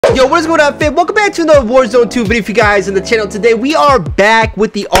Yo, what is going on, fam? Welcome back to another Warzone 2 video for you guys on the channel. Today we are back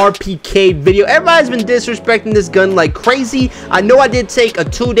with the RPK video. Everybody's been disrespecting this gun like crazy. I know I did take a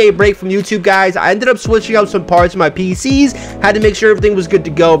 2-day break from YouTube, guys. I ended up switching out some parts of my PCs. Had to make sure everything was good to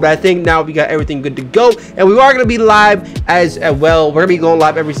go, but I think now we got everything good to go. And we are going to be live as well. We're going to be going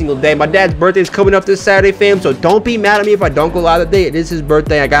live every single day. My dad's birthday is coming up this Saturday, fam, so don't be mad at me if I don't go live today. It is his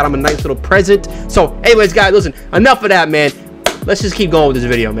birthday. I got him a nice little present. So anyways, guys, listen, enough of that, man. Let's just keep going with this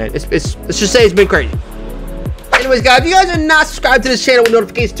video, man. Let's just say it's been crazy. Anyways, guys, if you guys are not subscribed to this channel with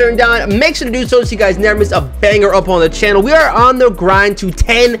notifications turned on, make sure to do so you guys never miss a banger up on the channel. We are on the grind to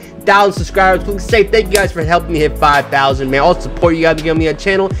 10,000 subscribers. Please say thank you guys for helping me hit 5,000, man. All the support you guys have given me on the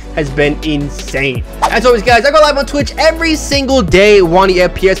channel has been insane. As always, guys, I go live on Twitch every single day, 1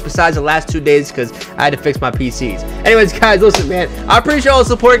 FPS besides the last 2 days because I had to fix my PCs. Anyways, guys, listen, man, I appreciate all the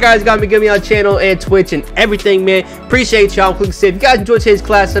support you guys got me giving me on the channel and Twitch and everything, man. Appreciate y'all. Click save. If you guys enjoyed today's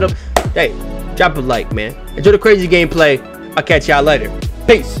class setup, hey, drop a like, man. Enjoy the crazy gameplay. I'll catch y'all later.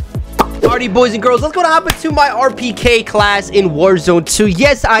 Peace. Alrighty, boys and girls, let's go to hop into my RPK class in Warzone 2.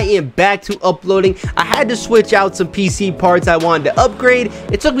 Yes, I am back to uploading. I had to switch out some PC parts I wanted to upgrade.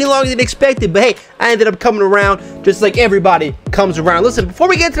 It took me longer than expected, but hey, I ended up coming around just like everybody comes around. Listen, before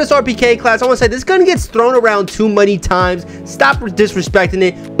we get to this RPK class, I want to say this gun gets thrown around too many times. Stop disrespecting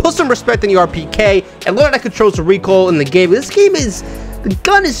it. Put some respect in the RPK and learn how to control some recoil in the game. This game is... The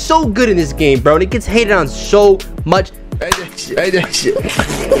gun is so good in this game, bro, and it gets hated on so much. Kirby,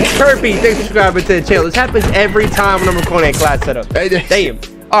 thanks for subscribing to the channel. This happens every time when I'm recording a class setup. Damn.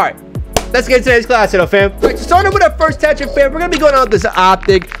 Alright, let's get into today's class setup, fam. Alright, so starting with our first attachment, fam, we're going to be going on with this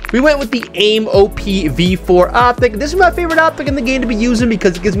optic. We went with the MW2 optic. This is my favorite optic in the game to be using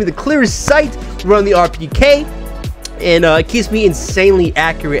because it gives me the clearest sight to run the RPK. And it keeps me insanely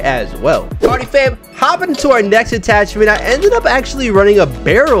accurate as well. Alrighty, fam, hopping into our next attachment. I ended up actually running a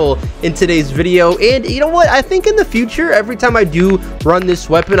barrel in today's video, and you know what, I think in the future every time I do run this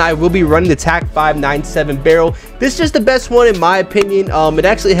weapon I will be running the TTK 597 barrel. This is just the best one in my opinion. It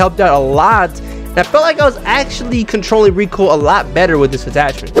actually helped out a lot. And I felt like I was actually controlling recoil a lot better with this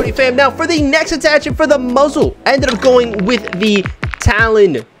attachment. Alrighty, fam, now for the next attachment for the muzzle, I ended up going with the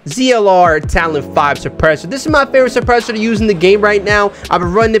Talon ZLR Talon 5 suppressor. This is my favorite suppressor to use in the game right now. I've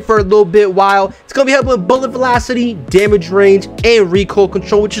been running it for a little bit while. It's going to be helping with bullet velocity, damage range, and recoil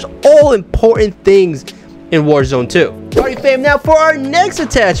control, which is all important things in Warzone 2. Alright, fam, now for our next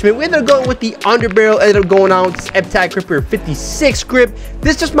attachment, we ended up going with the underbarrel, ended up going on with this 𝐁𝐔𝐒𝐈𝐑𝐈𝐄𝐒 gripper 56 grip.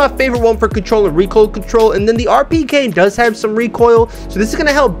 This is just my favorite one for controlling recoil control, and then the RPK does have some recoil, so this is going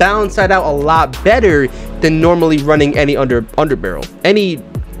to help balance that out a lot better than normally running any underbarrel, any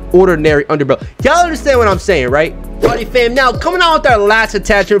ordinary underbarrel. Y'all understand what I'm saying, right? Alrighty, fam, now coming on with our last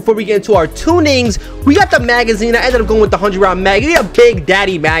attachment before we get into our tunings, we got the magazine. I ended up going with the 100-round mag. You need a big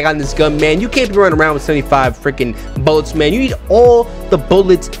daddy mag on this gun, man. You can't be running around with 75 freaking bullets, man. You need all the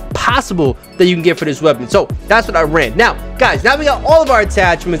bullets possible that you can get for this weapon. So that's what I ran. Now, guys, now we got all of our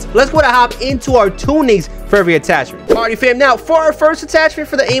attachments. Let's go to hop into our tunings for every attachment. Alrighty, fam, now for our first attachment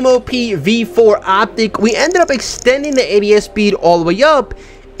for the MW2 optic, we ended up extending the ADS speed all the way up.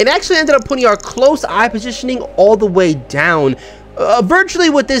 It actually ended up putting our close eye positioning all the way down.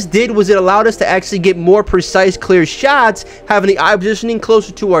 Virtually what this did was it allowed us to actually get more precise, clear shots, having the eye positioning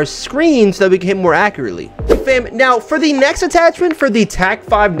closer to our screen so that we can hit more accurately. Fam, now for the next attachment for the TTK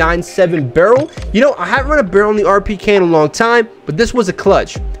 597 barrel, you know, I haven't run a barrel in the RPK in a long time, but this was a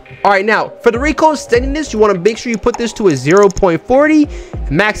clutch. Alright, now for the recoil steadiness, you want to make sure you put this to a 0.40 and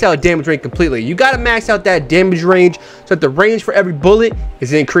max out damage range completely. You got to max out that damage range so that the range for every bullet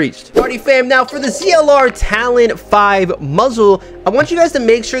is increased. Alrighty, fam, now for the ZLR Talon 5 muzzle, I want you guys to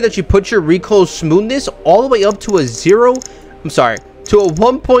make sure that you put your recoil smoothness all the way up to a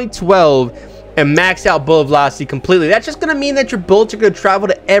 1.12 and max out bullet velocity completely. That's just going to mean that your bullets are going to travel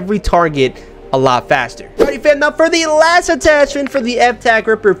to every target a lot faster. Alrighty, fam, now for the last attachment for the 𝐁𝐔𝐒𝐈𝐑𝐈𝐄𝐒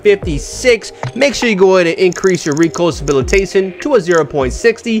gripper 56, make sure you go ahead and increase your recoil stabilization to a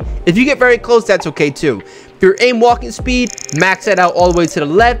 0.60. If you get very close, that's okay too. For your aim walking speed, max that out all the way to the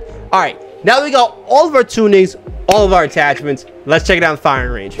left. Alright, now that we got all of our tunings, all of our attachments, let's check it out in the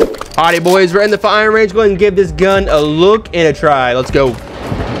firing range. Alrighty, boys, we're in the firing range. Go ahead and give this gun a look and a try. Let's go.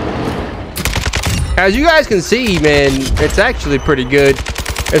 As you guys can see, man, it's actually pretty good.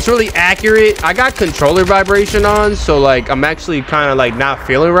 It's really accurate. I got controller vibration on, so like I'm actually kind of like not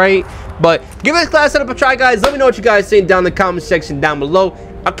feeling right. But give this class setup a try, guys. Let me know what you guys think down in the comment section down below.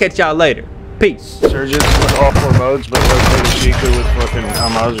 I'll catch y'all later. Peace. Surgeons with all 4 modes, but rotate Chico with fucking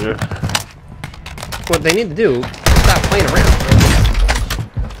𝐁𝐔𝐒𝐈𝐑𝐈𝐄𝐒. What they need to do, stop playing around.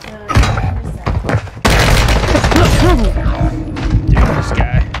 Dude, this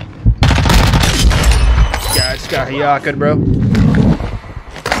guy. Yeah, good, bro. Give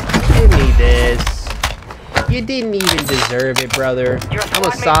me this. You didn't even deserve it, brother. I'm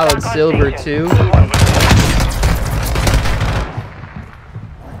a solid silver, too.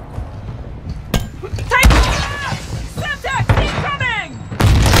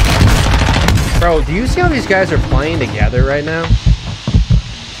 Bro, do you see how these guys are playing together right now?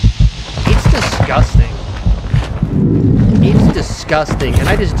 It's disgusting. It's disgusting. And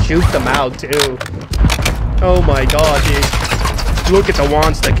I just juked them out, too. Oh my god, dude. Look at the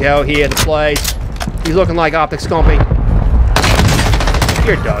𝐁𝐔𝐒𝐈𝐑𝐈𝐄𝐒 here in the place. He's looking like 𝐁𝐔𝐒𝐒.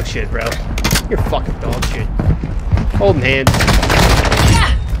 You're dog shit, bro. You're fucking dog shit. Holding hands.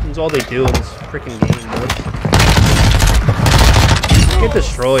 That's all they do in this freaking game, bro. Get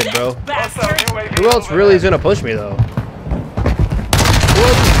destroyed, bro. Who else really is gonna push me, though? Who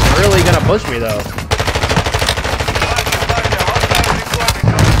else is really gonna push me, though?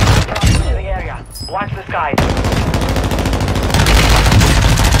 Watch the skies.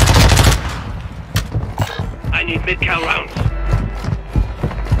 I need mid-cal rounds.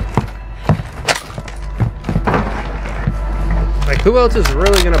 Like, who else is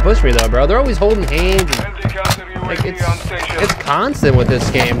really gonna push me, though, bro? They're always holding hands. And, like, it's constant with this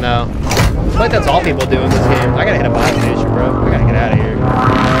game now. I feel like that's all people do in this game. I gotta hit a buy station, bro. I gotta get out of here.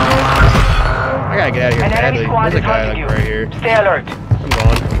 I gotta get out of here badly. There's a guy like right here. Stay alert. I'm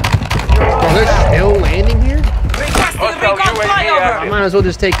gone. Bro, they're still landing here? I might as well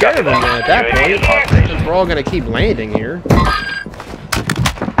just take care of them at that point. Because we're all gonna keep landing here.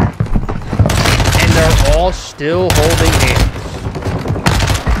 And they're all still holding hands.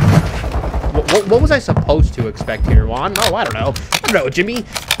 What was I supposed to expect here, Juan? Oh, I don't know. I don't know, Jimmy.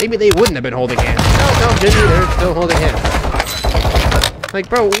 Maybe they wouldn't have been holding hands. No, Jimmy, they're still holding hands. Like,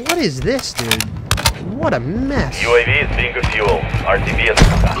 bro, what is this, dude? What a mess. UAV is being refueled. RTB is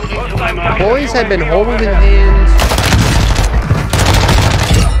The boys have been holding hands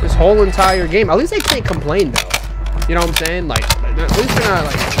this whole entire game. At least they can't complain, though. You know what I'm saying? Like, at least they're not,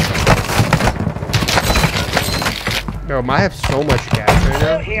 like... Bro, I have so much gas right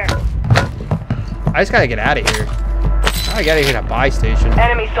now. I just gotta get out of here. I gotta get a buy station.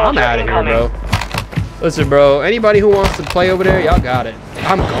 I'm out of here, bro. Listen, bro. Anybody who wants to play over there, y'all got it.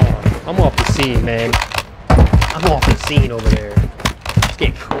 I'm gone. I'm off the scene, man. I'm off the scene over there. It's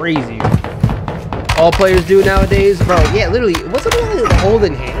getting crazy. All players do nowadays, bro. Yeah, literally. What's up with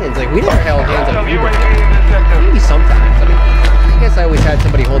holding hands? Like, we never held hands on people. Maybe sometimes. I mean, I guess I always had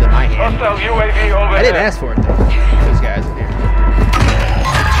somebody holding my hand. I didn't ask for it, though. Those guys in here.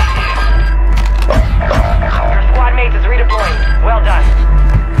 Your squad mate is redeploying. Well done.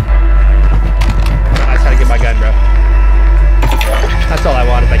 I just gotta get my gun, bro. That's all I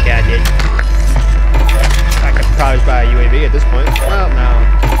want if I can, dude. I could probably just buy a UAV at this point. Well, no.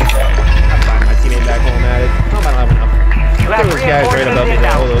 I'm fine. My teammate back home at it. I don't have enough. There was guys right above me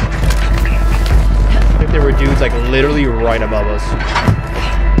there. Hold up. I think there were dudes like literally right above us.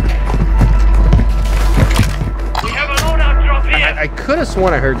 We have a loadout drop here. I could have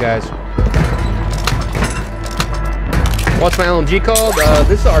sworn I heard guys. What's my LMG called?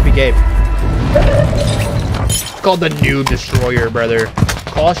 This is the RPK. It's called the Noob Destroyer, brother.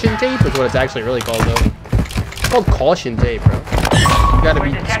 Caution tape is what it's actually really called, though. It's called caution tape, bro. You gotta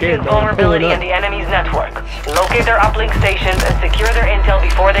be scared, bro. Vulnerability in the enemy's network. Locate their uplink stations and secure their intel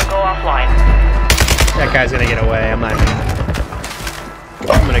before they go offline. That guy's gonna get away. I'm not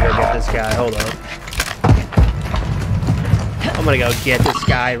gonna. I'm gonna go get this guy. Hold on. I'm gonna go get this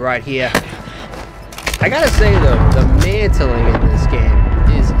guy right here. I gotta say, though, the mantling in this game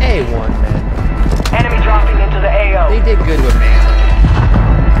is A1, man. Enemy dropping into the AO. They did good with mantling.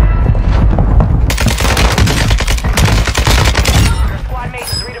 Your squad mate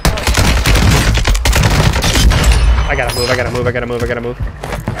is redeploying. I gotta move, I gotta move, I gotta move, I gotta move.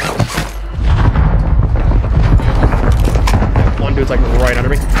 One dude's like right under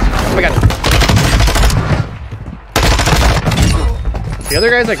me. Oh my god. The other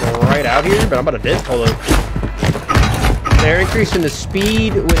guy's like right out here, but I'm about to dip. Hold on. They're increasing the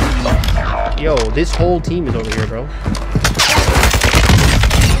speed with... Yo, this whole team is over here, bro.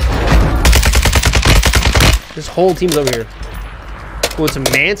 This whole team's over here. Well, it's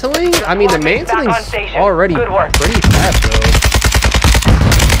mantling? I mean, the mantling's already pretty fast, though.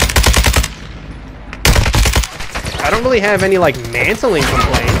 I don't really have any, like, mantling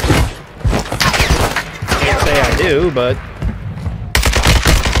complaints. Can't say I do, but...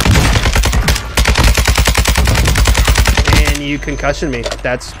 And you concussion me.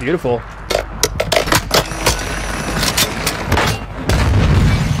 That's beautiful.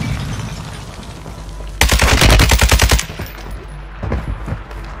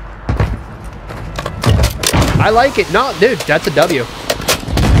 I like it. No, dude, that's a W.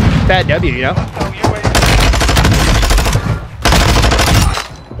 Fat W, you know?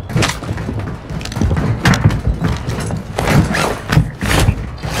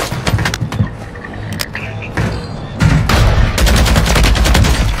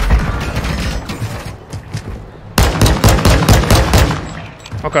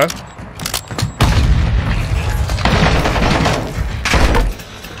 Okay.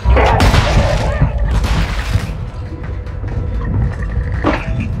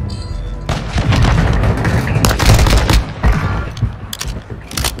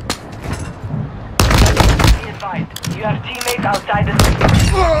 You have teammates outside the city.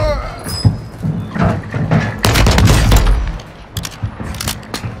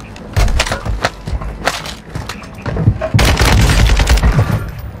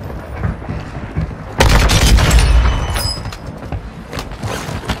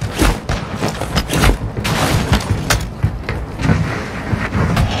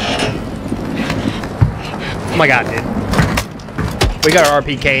 Oh my god, dude. We got our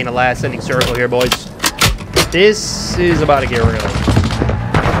RPK in the last ending circle here, boys. This is about to get real.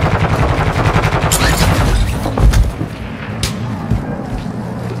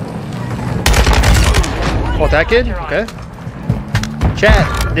 Oh, that kid? Okay.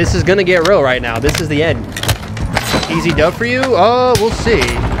 Chat, this is gonna get real right now. This is the end. Easy dub for you? Oh, we'll see.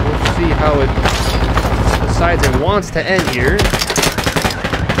 We'll see how it decides it wants to end here.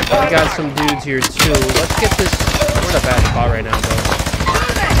 We got some dudes here too. Let's get this. We're in a bad spot right now, though.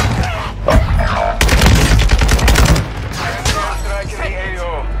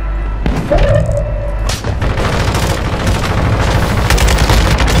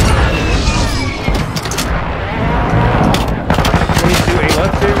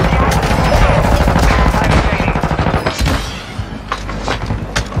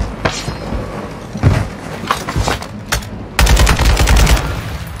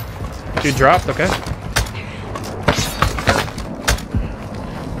 Dude dropped, okay.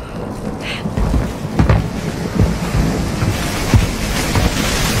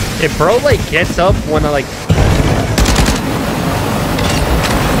 If bro like gets up when I like...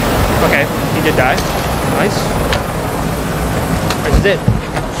 Okay, he did die. Nice. This is it.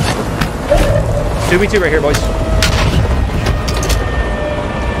 2v2 right here, boys.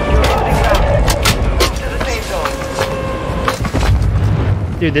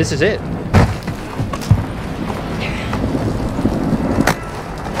 Dude, this is it.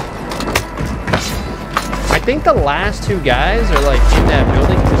 I think the last two guys are like in that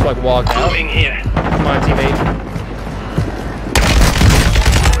building, just like walked out. Come on, teammate.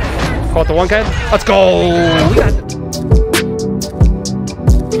 Caught the one guy. Let's go. We got